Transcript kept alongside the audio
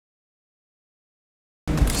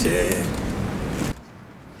C'est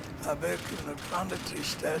avec une grande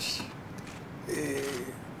tristesse et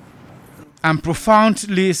I'm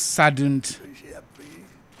profoundly saddened j'ai appris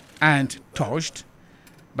and touched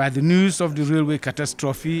by the news of the railway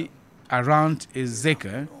catastrophe around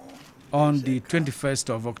Eseka on the 21st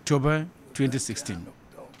of October 2016.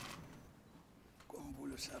 Comme vous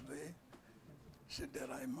le savez, ce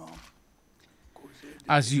déraillement causé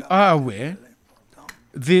As you are aware,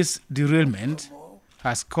 this derailment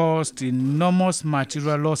has caused enormous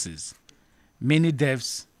material losses, many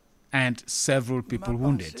deaths, and several people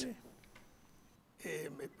wounded. et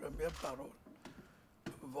mes premières paroles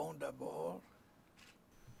vont d'abord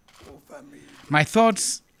aux familles My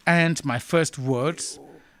thoughts and my first words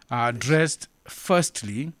are addressed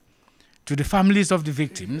firstly to the families of the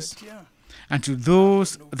victims tiens and to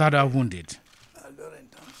those that are wounded. à leur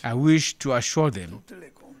intention I wish to assure them toutes les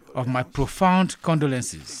condoléances of my profound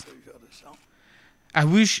condolences. que je ressens. I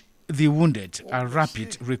wish the wounded a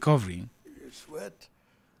rapid recovery. Je souhaite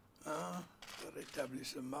un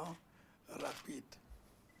rétablissement rapide.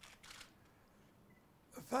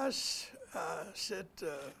 Face à cette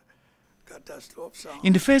catastrophe sans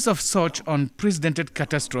In the face of such unprecedented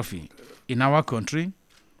catastrophe in our country,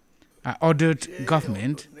 I ordered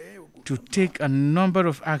government donné au to take a number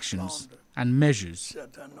of actions and measures,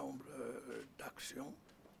 certain nombre d'actions,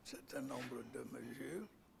 certain nombre de mesures.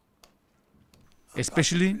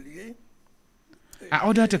 especially Liées I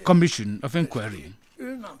ordered a commission of inquiry,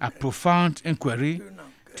 une a enquête, profound inquiry une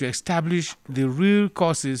enquête, to establish the real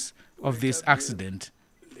causes of this accident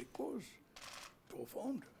les causes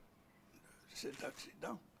profondes de cet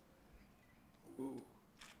accident ou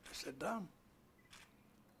de ce drame.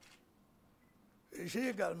 Et j'ai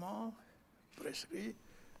également prescrit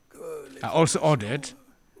que les I also ordered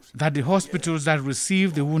that the hospitals that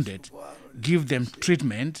receive the wounded give them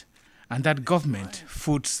treatment and that government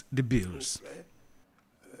foots the bills. frais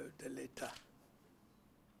de l'État.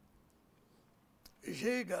 Et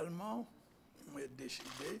j'ai également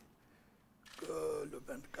décidé que le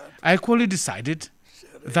 24 I equally decided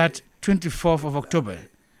that 24th of October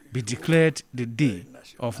be declared the day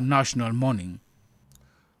of national mourning.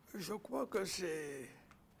 Je crois que c'est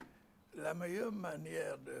la meilleure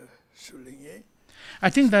manière de souligner I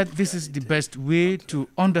think that this is the best way to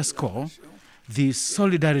underscore the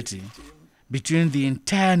solidarity between the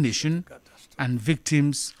entire nation la catastrophe. and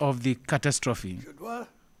victims of the catastrophe. Je dois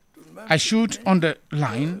tout de même I should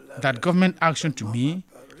underline that government action to me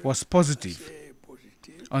was positive. assez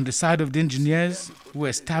positif On the side of the engineers who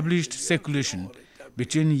established circulation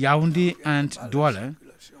between Yaoundé and Douala,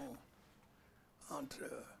 circulation entre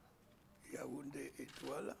Yaoundé et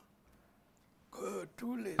Douala, que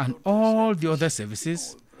tous les and autres all the services other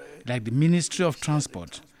services auprès like the Ministry of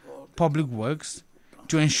Transport, Public Works,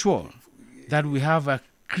 to ensure that we have a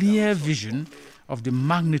clear vision of the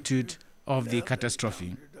magnitude of the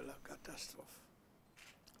catastrophe. de la catastrophe.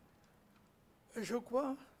 Et je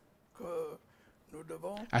crois que nous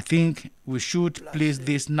devons I think we should place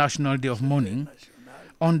this National Day of Mourning national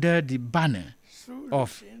under the banner sous le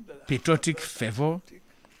of signe de la patriotic fervor,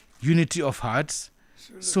 unity of hearts,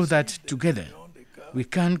 sous le so that signe de together l'union des cœurs we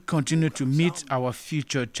can continue to meet our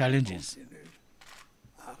future challenges. continue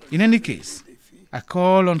à In any relever case, les défis. I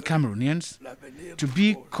call on Cameroonians L'avenir to nous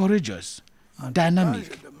be pose. courageous, En tout cas, dynamic,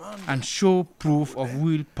 je demande and show proof of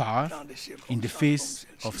willpower dans des in the circonstances face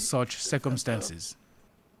comme of celle-ci, such circumstances.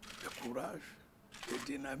 de courage, de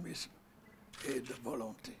dynamisme et de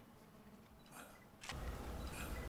volonté.